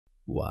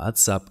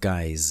What's up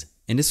guys?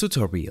 In this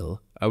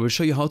tutorial, I will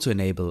show you how to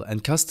enable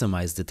and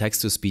customize the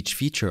text-to-speech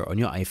feature on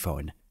your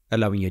iPhone,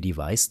 allowing your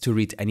device to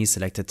read any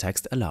selected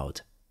text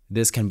aloud.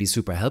 This can be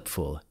super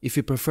helpful if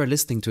you prefer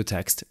listening to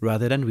text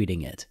rather than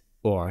reading it,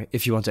 or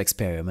if you want to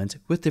experiment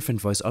with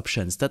different voice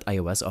options that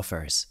iOS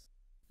offers.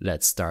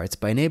 Let's start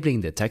by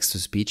enabling the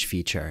text-to-speech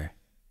feature.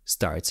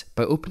 Start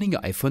by opening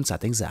your iPhone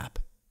Settings app.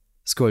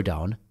 Scroll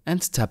down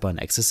and tap on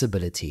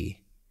Accessibility.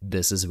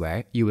 This is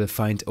where you will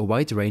find a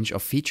wide range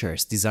of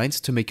features designed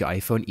to make your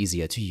iPhone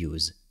easier to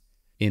use.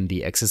 In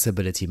the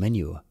Accessibility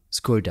menu,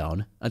 scroll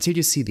down until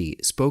you see the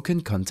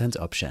Spoken Content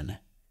option.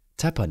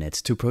 Tap on it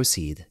to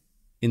proceed.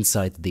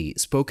 Inside the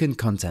Spoken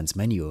Content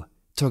menu,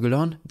 toggle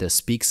on the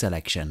Speak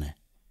selection.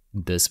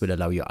 This will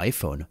allow your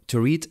iPhone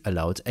to read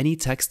aloud any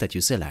text that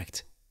you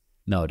select.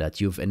 Now that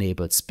you've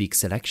enabled Speak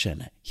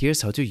selection,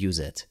 here's how to use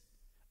it.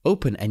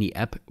 Open any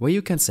app where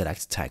you can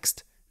select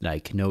text,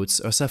 like Notes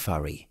or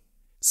Safari.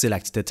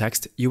 Select the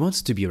text you want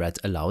to be read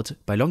aloud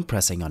by long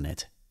pressing on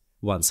it.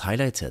 Once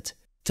highlighted,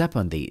 tap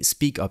on the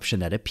Speak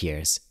option that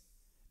appears.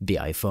 The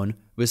iPhone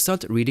will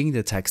start reading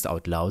the text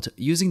out loud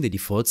using the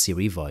default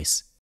Siri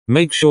voice.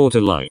 Make sure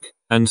to like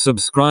and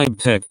subscribe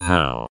Tech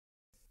How.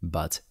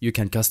 But you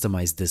can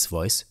customize this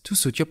voice to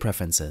suit your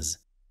preferences.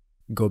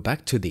 Go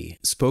back to the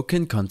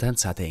Spoken Content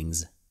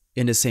settings.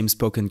 In the same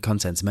Spoken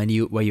Content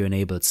menu where you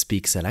enabled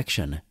Speak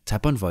selection,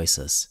 tap on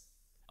Voices.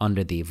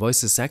 Under the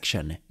Voices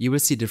section, you will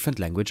see different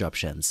language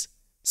options.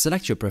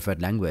 Select your preferred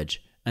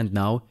language, and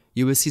now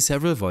you will see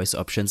several voice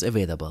options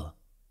available.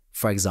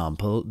 For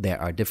example,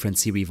 there are different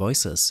Siri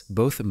voices,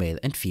 both male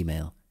and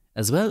female,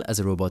 as well as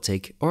a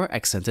robotic or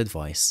accented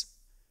voice.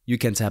 You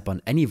can tap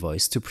on any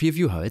voice to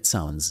preview how it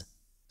sounds.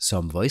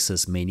 Some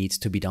voices may need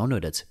to be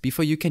downloaded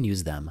before you can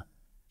use them.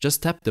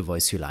 Just tap the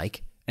voice you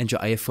like, and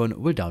your iPhone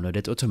will download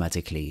it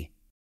automatically.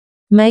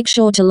 Make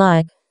sure to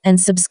like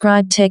and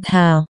subscribe Tech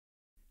How.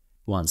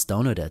 Once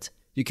downloaded,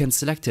 you can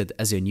select it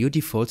as your new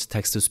default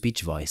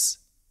text-to-speech voice.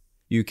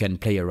 You can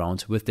play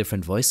around with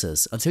different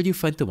voices until you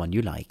find the one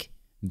you like.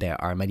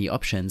 There are many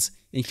options,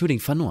 including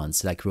fun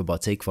ones like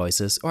robotic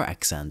voices or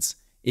accents,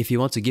 if you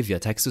want to give your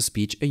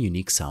text-to-speech a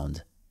unique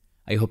sound.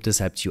 I hope this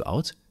helped you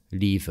out.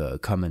 Leave a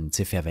comment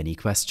if you have any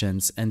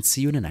questions, and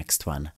see you in the next one.